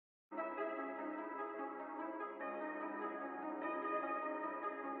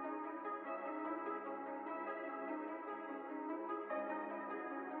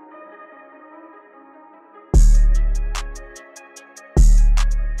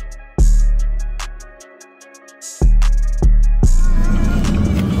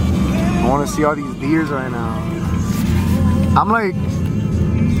want to see all these deers right now. I'm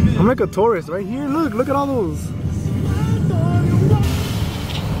like a tourist right here. Look at all those.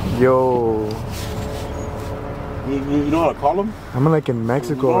 Yo. You know how to call them? I'm like in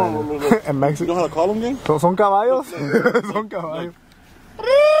Mexico right now. In Mexico. You know how to call them, gang? Son caballos? Son caballos.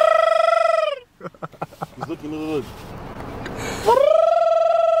 He's looking, look.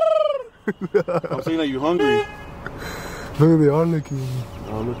 I'm saying that you're hungry. Look, they are looking.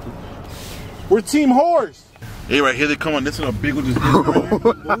 Oh, look. We're Team Horse. Hey, right here they come on. This is a big one. Just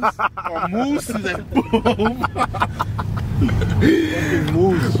a moose is that boom.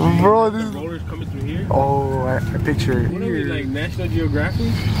 Moose. Bro, this is... rollers coming through here. Oh, I picture it. What are we, like National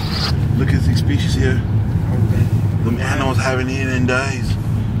Geographic? Look at these species here. Them animals haven't eaten in days,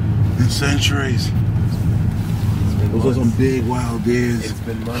 in centuries. Those are some big wild deers. It's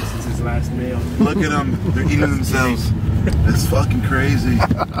been months since his last meal. Look at them. They're eating themselves. It's fucking crazy.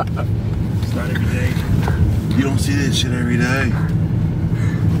 It's not every day. You don't see this shit every day.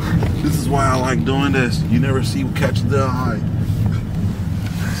 This is why I like doing this. You never see what catches the eye.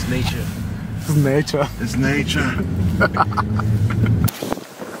 It's nature. It's nature. It's nature.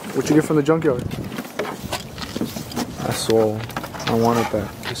 What you get from the junkyard? I saw. I wanted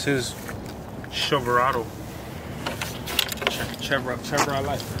that. This is Chevrolet.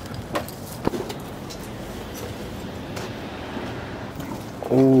 Chevrolet.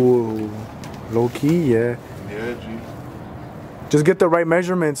 Oh, low key, yeah. Yeah, G. Just get the right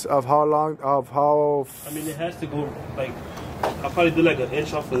measurements of how long, of how. I mean, it has to go like. I'll probably do like an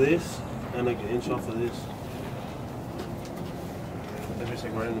inch off of this and like an inch off of this. That's just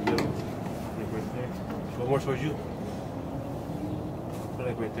like right in the middle, like right there. Go more towards you. Put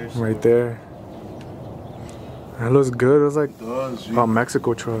like right there. So Right there. That looks good. It was like It does, G. a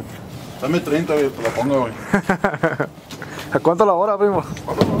Mexico truck. Dame 30, güey, te la pongo, güey. ¿A cuánto la hora, primo?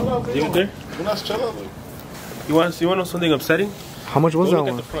 Leave it there. Unas chelas, güey. You want to know something upsetting? How much was Go that look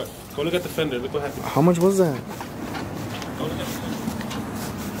at one? the front. Go look at the fender. Look what happened. How much was that? Go look at the fender.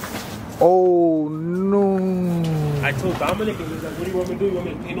 Oh no! I told Dominic, and he was like, "What do you want me to do? You want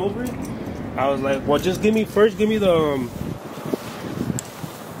me to paint over it?" I was like, "Well, just give me the." I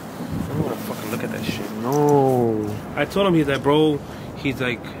don't want to fucking look at that shit. No. I told him, he's like, bro, he's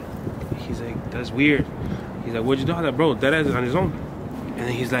like, that's weird. He's like, what'd you do on that, bro? That is on his own. And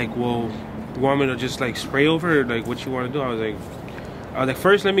then he's like, well, you want me to just like spray over it? Like, what you want to do? I was like,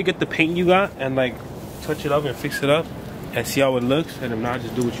 first let me get the paint you got and like touch it up and fix it up and see how it looks. And if not,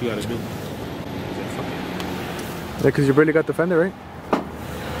 just do what you got to do. Yeah, because you barely got the fender, right?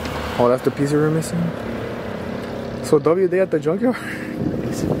 Oh, that's the piece you were missing? So W, they at the junkyard?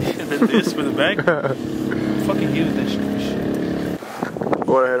 This for the bag? Fucking hated that shit.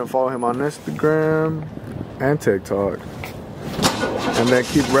 Go ahead and follow him on Instagram and TikTok. And then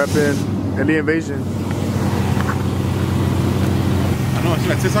keep repping Indie Invasion. I know, I see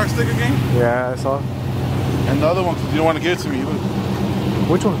that TikTok sticker, gang? Yeah, I saw. And the other one, because you don't want to give it to me. Look,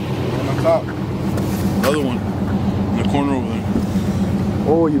 Which one? on the top. The other one. In the corner over there.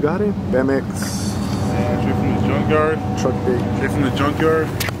 Oh, you got it? BMX. Yeah, straight from the junkyard. Truck big. Straight from the junkyard.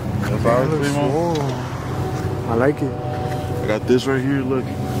 That's ours, primo. Oh, I like it. I got this right here, look.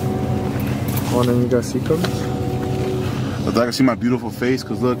 Oh, and then you got seat covers? I thought I could see my beautiful face,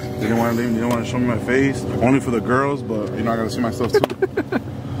 because look, they didn't want to show me my face. Only for the girls, but you know, I got to see myself too.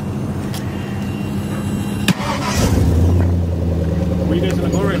 Where you guys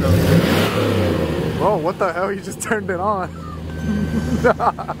gonna go right now? Oh, what the hell? You just turned it on. Turn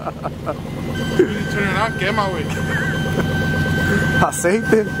it on, get my way.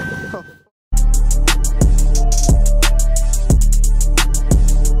 Aceite.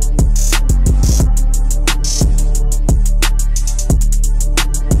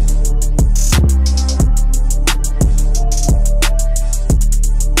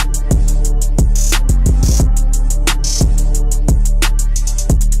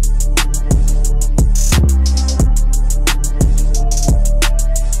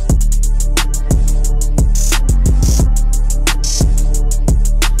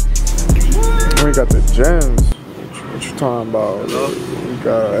 We got the gems. What you talking about? We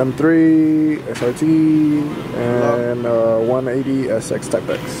got M3, SRT, and 180 SX Type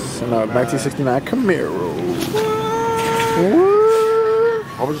X, and a 1969 Camaro. What?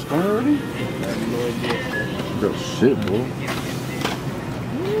 I was just going already? Real shit, bro.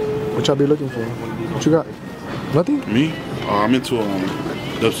 What y'all be looking for? What you got? Nothing? Me? I'm into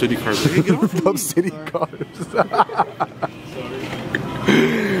Dub City cars. Hey, get off. Dub City cars.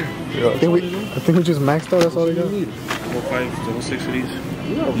 Yo, I think we just maxed out. That's all we got. 5, 6 of these.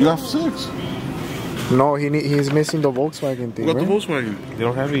 You got 6. No, he's missing the Volkswagen thing, What right? the Volkswagen? They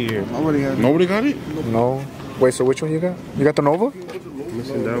don't have it here. Nobody got it? No. Wait, so which one you got? You got the Nova?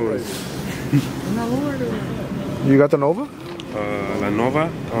 Missing that one. You got the Nova? La Nova.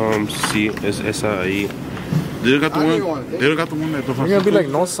 Sí, es esa ahí. They don't got the one. They don't got the one that the You're gonna be like,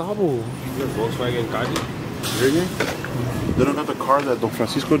 no sabo. The Volkswagen Caddy. They don't got the car that Don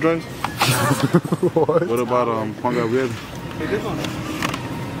Francisco drives. What? What about Juan Gabriel?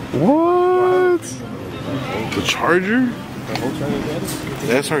 What? The Charger? The Volkswagen Caddy.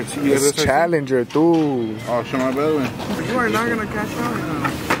 The SRT. It's Challenger, too. Oh, shit, my bad, man. You are not gonna cash out.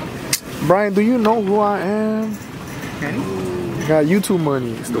 Brian, do you know who I am? Kenny? Got YouTube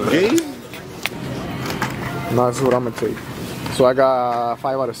money. Gay? No, this is what I'm gonna take. So I got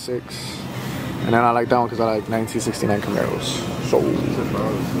 5 out of 6. And then I like that one because I like 1969 Camaros. So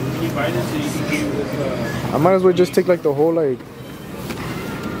I might as well just take like the whole like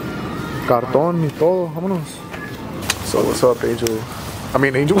cartón y todo. Vámonos. So what's up, Angel? I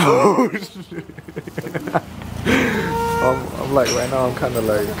mean, Angel. I'm like right now. I'm kind of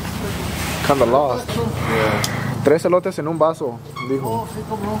lost. Yeah. 3 elotes en un vaso, dijo.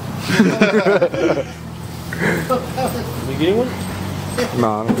 You getting one?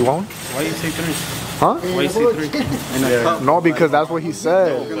 No, you want one? Why you say 3? Huh? Why you say 3? Yeah. No, because that's what he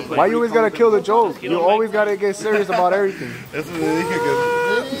said. Why you always gotta kill the joke? You always gotta get serious about everything. Eso le dije que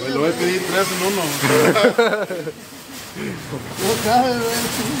me lo voy a pedir 3 en uno.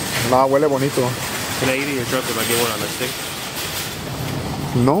 Nah, huele bonito. Can I eat in your truck if I get one on a stick?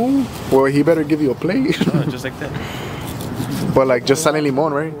 No? Well, he better give you a plate. Just like that. But like, just sal and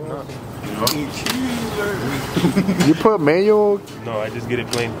limon, right? You put mayo? No, I just get it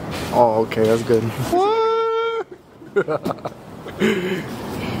plain. Oh, okay, that's good. What?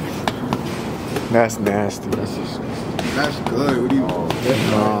 That's nasty. That's good. What do you?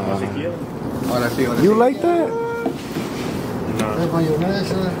 Nah. Ahora sí, ahora You sí. like that? No.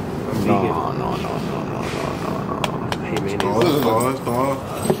 No. Hey, man. That's all.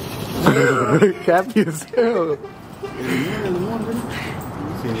 Happy as hell.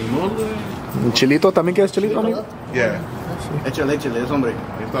 Sin limón, güey. ¿Chilito? ¿También quieres chilito, amigo? Yeah. Échale, hombre.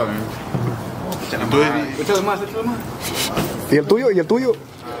 Está bien. Échale más. ¿Y el tuyo? ¿Y el tuyo?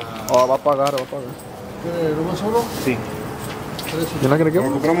 Oh, va a pagar. ¿Uno solo? Sí. You're not gonna get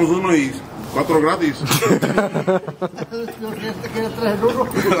one? Compramos uno y 4 gratis. ¿Quieres 3 en uno?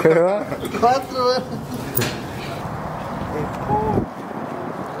 4,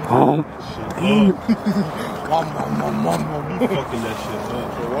 Oh. Fucking that shit up.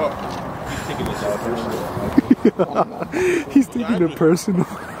 For what? He's taking it personal. He's taking it personal.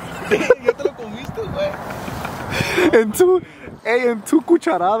 Ya te lo comiste, güey. En 2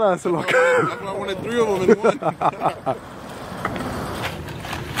 cucharadas. That's why I wanted 3 of them in one.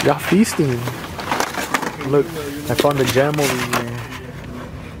 Y'all feasting. Look, I found the gem over here.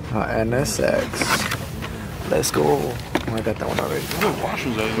 NSX. Let's go. Oh, I got that one already. What wash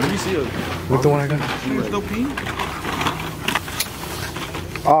was that? Let me see it. Look the one I got. It's still pink?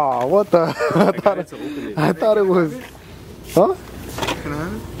 Oh, what the? I thought it was. Huh? Can I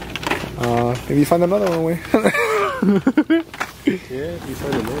have it? If you find another one, wait. Yeah, you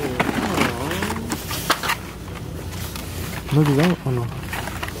find another one. Look at that. Oh no.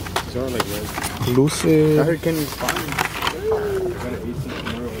 It's all like red. Lucid. I heard Kenny's fine.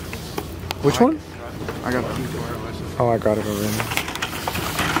 Which one? I got Oh, I got it already.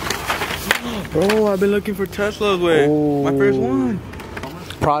 Bro, I've been looking for Teslas, güey. Oh. My first one.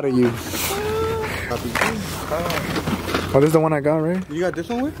 Proud of you. Oh, this is the one I got, right? You got this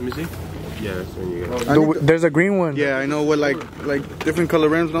one, güey? Let me see. Yeah, that's the one you got. There's a green one. Yeah, I know what like different color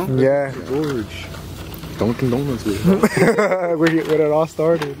rims, no? Yeah. George. Dunkin' Donuts. where it all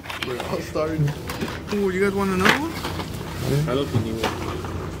started. All started. Oh, you guys want another one? I don't think you want.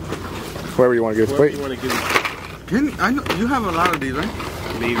 Whoever you want to give. Whoever Wait. you want to give it. Kenny, I know you have a lot of these, right?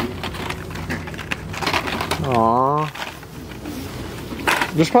 Maybe. Aww.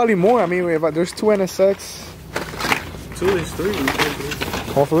 There's probably more. I mean, there's 2 NSX. 2 is 3.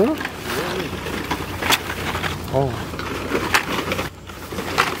 Oh, for real? Oh.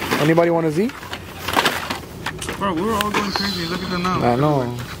 Anybody want a Z? Bro, we're all going crazy. Look at them now. I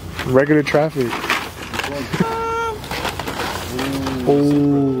know. Regular traffic.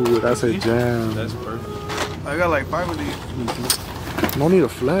 Oh, that's a jam. That's perfect. I got like 5 of these. No need to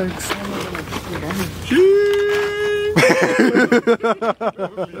flex.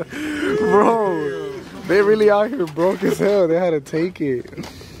 Bro, they really out here broke as hell. They had to take it.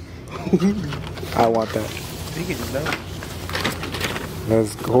 I want that. Take it just now.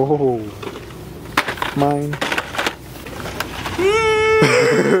 Let's go. Mine.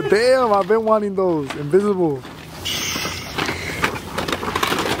 Damn, I've been wanting those. Invisible.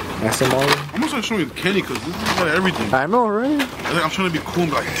 SMR. I'm gonna start showing Kenny because this is got everything. I know, right? I'm trying to be cool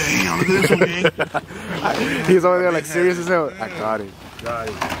and be like, damn, look at this one, man. He's over there like serious as hell. I got it.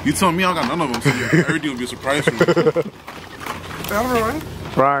 You tell me I got none of them, so everything will be a surprise for me. Alright.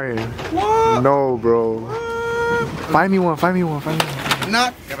 Brian. What? No, bro. What? Find me one.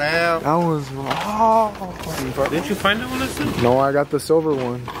 Knock it out. That was. Oh. Didn't you find that one, Listen? No, I got the silver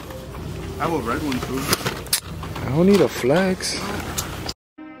one. I have a red one too. I don't need a flex.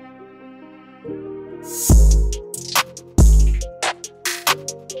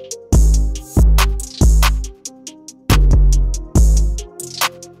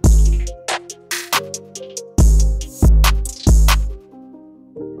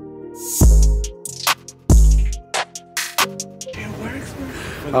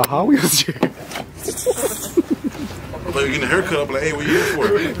 How we was here? Like you're getting a haircut, I'm like, hey, what you here for?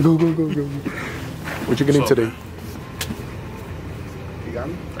 Go. What you getting today? You got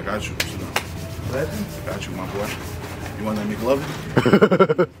me? I got you. I got you, my boy. You want that McLovin?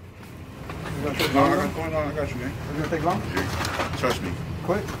 No, I got you, man. It's gonna take long? Trust me.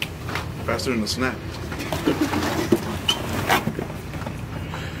 Quick. Faster than a snap.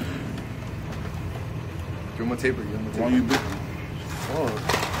 Give him a taper. Why you big?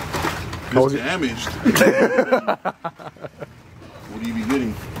 How was It's it? damaged. What do you be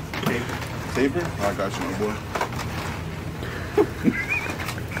getting? Taper? Oh, I got you, my boy.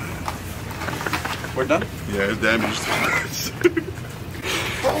 We're done? Yeah, it's damaged.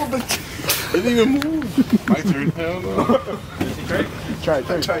 It didn't even move. My turn. Hell no. Try. I'm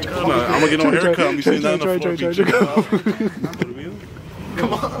gonna get no haircut. I'm be sitting down on the floor.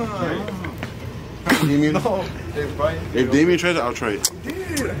 Come on. Damien? No. If Damien tries it, I'll try it.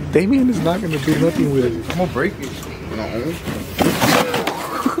 Damien is not gonna do nothing with it. I'm gonna break it. No.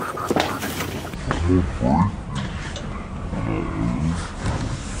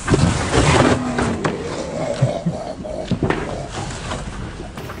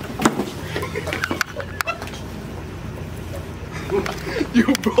 You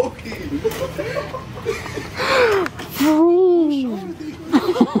broke it.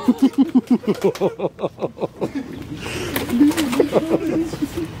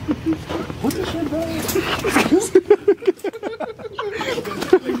 What the shit, bro?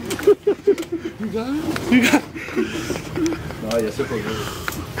 You got it? Oh, yes, it's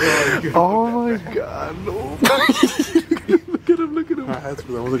okay. Oh my god, no. Look at him. I had to,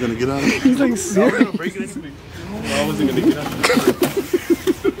 I wasn't gonna get out of it. He's like serious. Break it anything. I wasn't gonna get up.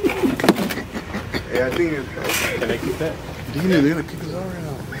 Yeah, I think it's... Can I keep that? Damien, they're gonna kick us out right now.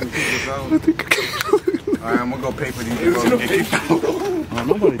 Alright, I'm gonna go pay for these. Oh,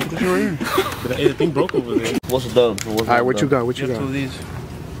 nobody. Put this right here. Hey, the thing broke over there. What's the dub? All right, what you got? What you You have two of got? these.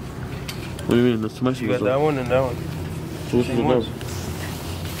 What do you mean? That's too much. You got that one and that one. So what's the dub?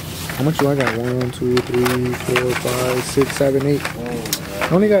 How much do I got? 1, 2, 3, 4, 5, 6, 7, 8. I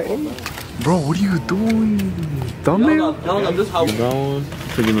only got 8. Bro, what are you doing? Thumbnail? I'm just how. I'm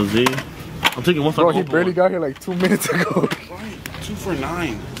taking a Z. I'm taking one. Bro, he barely got here like 2 minutes ago. 2 for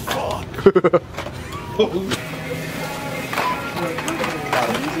 9. Fuck.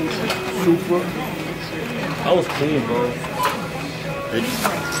 That was clean, bro.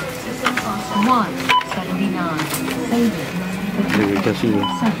 179. Saving. Nigga, can't see me. I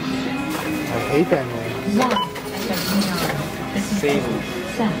hate that man. 179. Saving.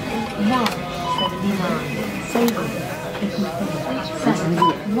 179. Saving.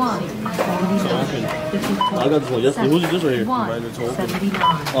 179. I got this one yesterday. Who's this right here? 179.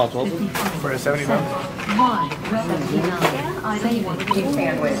 Oh, 12? For the 79. 179. Saving.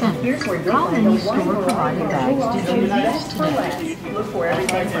 How many store-provided bags did you use today?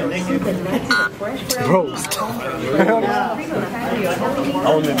 Bro, I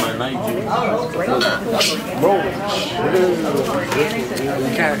was in my night, dude. bro.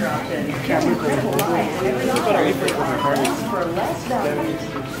 You can't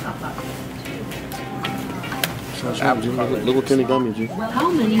Look what Kenny got me, G. How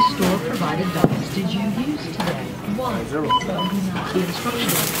many store-provided bags did you use today? 179. The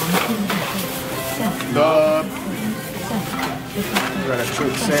instructions on the We got a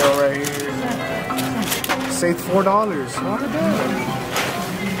cheap sale right here. Save $4. Not bad.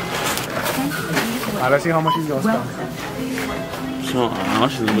 Alright, let's see how much he's gonna spend. So, how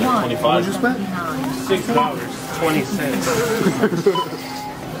much is it? Like 25? How much you spent? $6.20.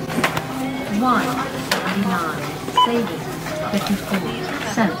 179. Savings. 54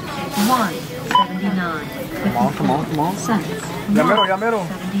 cents. 179. Come on. Cents. Ya mero.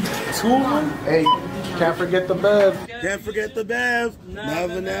 70. 2, 8. Can't forget the Bev. Can't forget the Bev.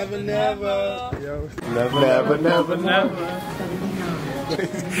 Never, never, never. Yo. Never.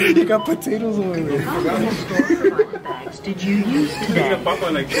 You got potatoes over there. How many store-provided bags did you use today?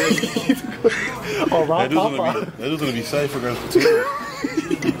 Like this. Oh, Rob Papa. That is gonna be safe for girls' potatoes.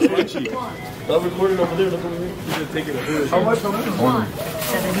 Crunchy. I'm recording over there. Look over here. He's gonna take it. How much?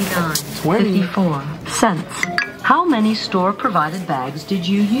 179.54 How many store-provided bags did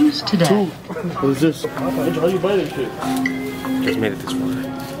you use today? What is this? How you buy this shit? Just made it this far.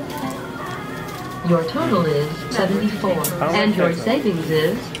 Your total is 74, and your savings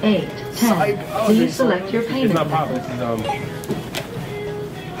is 810. Please select your It's payment not pop. method.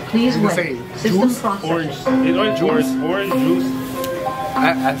 It's Please gonna wait. say System juice? orange. processing. It's orange juice.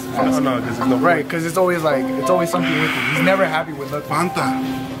 No, because there's no Right, because it's always something with it. He's never happy with nothing.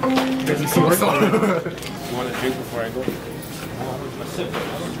 Fanta. Does he see what's on? You want to drink before I go?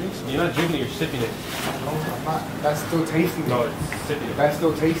 You're not drinking it, you're sipping it. That's still tasting No, it. it's sipping it. That's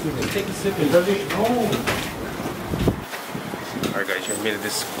still tasting it. Take a sip. It doesn't. Oh. Alright guys, you made it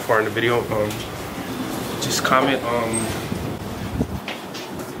this far in the video. Just comment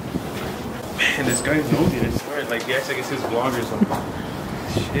man, this guy's nosy, I swear. Like he acts like it's his vlog or something.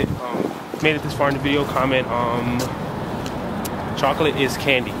 Shit. Made it this far in the video, comment chocolate is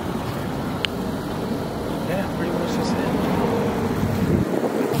candy. Yeah, pretty much that's it.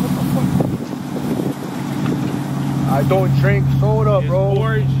 I don't drink soda, It's bro.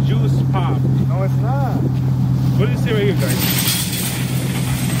 orange juice pop. No, it's not. What does it say right here, guys?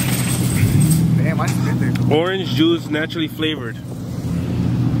 Damn, I spit there. Orange juice, naturally flavored.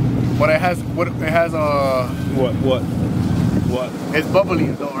 But it has What? It's bubbly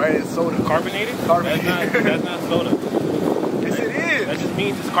though, right? It's soda. Carbonated? Carbonated. That's not soda. Yes, it is. That just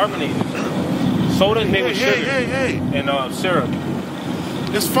means it's carbonated. Soda is made with sugar Hey. and syrup.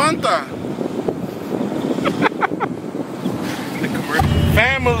 It's Fanta.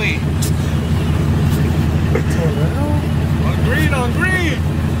 Family. On green.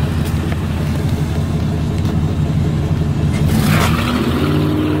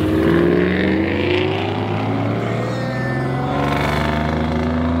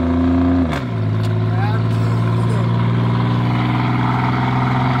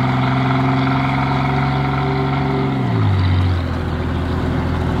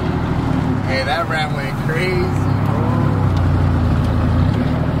 Hey, that rat went crazy.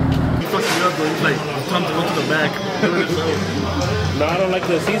 He fucks me up, though. He's like, it's time to go to the back. Do it yourself. No, I don't like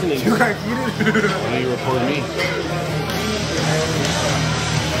the seasoning. You gotta eat it. Why you record me?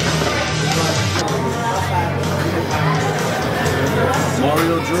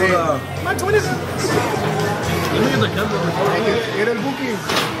 Mario Jura. My twin is. Let me get the camera. Get el booking.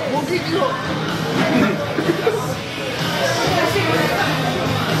 Booking you.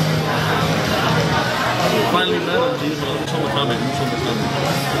 Finally met him, G. So show me comment. Show me comment.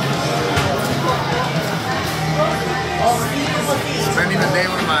 Spending the day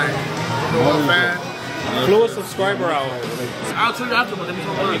with my little fan. Blow a subscriber out. I'll tell you after, but let me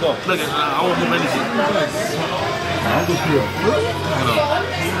There you go. Look, I won't do anything.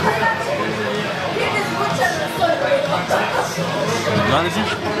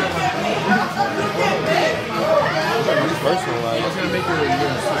 Personalized. It's gonna make your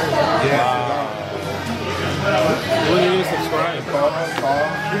side. When you need to subscribe.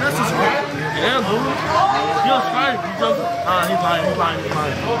 You're not subscribed? Yeah, dude. You're fine. He's lying.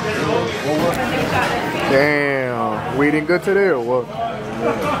 Damn. We eating good today or what?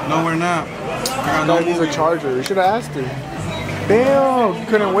 No, we're not. No, he's a charger. You should have asked him. Damn, you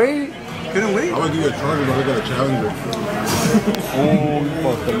couldn't wait? Couldn't wait. I'm gonna give you a charger, but I got a challenger. Oh, you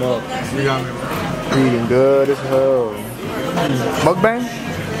fucked him up. You got me. Eating good as hell. Mukbang?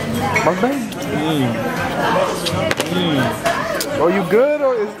 Mukbang? Are you good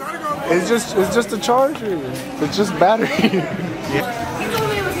or it's just a charger? It's just battery.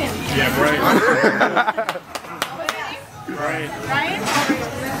 Yeah, right. Right. Ryan?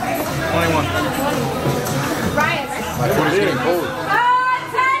 21. Ryan. It's getting cold.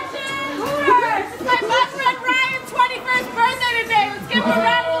 Attention, Hooters! It's my best friend Ryan's 21st birthday today. Let's give him a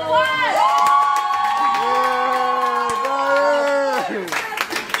round of applause.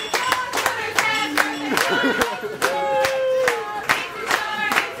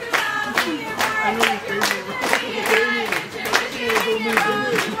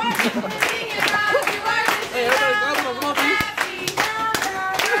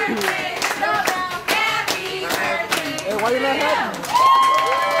 Hey, why you not happy?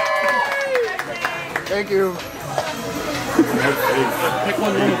 Thank you. Can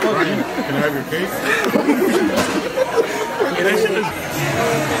I have your cake?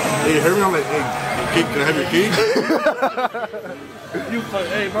 Hey, you heard me? I'm like, hey, kid, can I have your key? You fuck,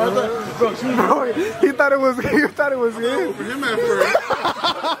 hey, bro, He thought it was him. For him at first.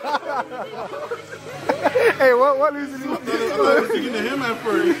 Hey, what is it? I was thinking to him at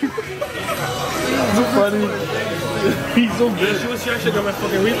first. so funny. He's so good. She actually got my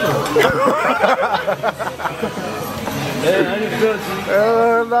fucking refill. Hey, I didn't feel it.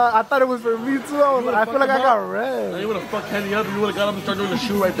 No, I thought it was for me too. I feel like I got red. You would have fucked Henny up. You would have got up and started doing the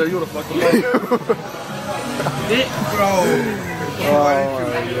shoe right there. You would have fucked him up. Bro. Oh my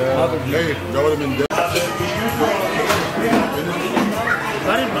God. Hey, that would have been dead. I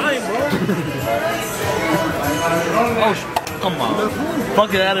didn't mind, bro. Oh, come on.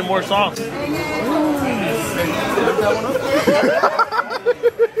 Fucking adding more sauce.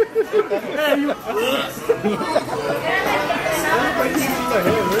 Hey,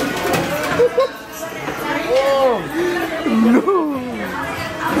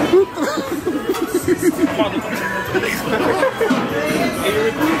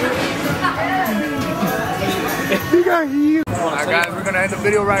 you. Alright guys, we're gonna end the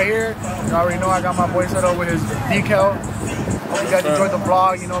video right here. You already know I got my boy set up with his decal. Hope you guys enjoyed the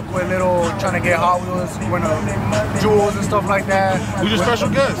vlog, you know, quick little trying to get Hot Wheels, win jewels and stuff like that. Who's your special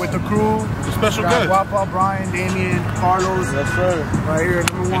guest? With the crew. The special guest. guest. Guapa, Brian, Damien, Carlos. Yes, sir. Right here,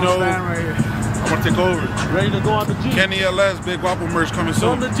 number one fan right here. I'm gonna take over. Ready to go on the Jeep. Kenny LS, Big Guapo merch coming Show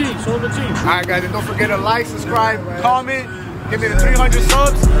soon. them the Jeep. Show them the Jeep. Alright guys, and don't forget to like, subscribe, comment, give me the 300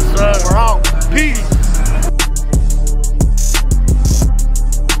 subs. Yes, sir. We're out. Peace.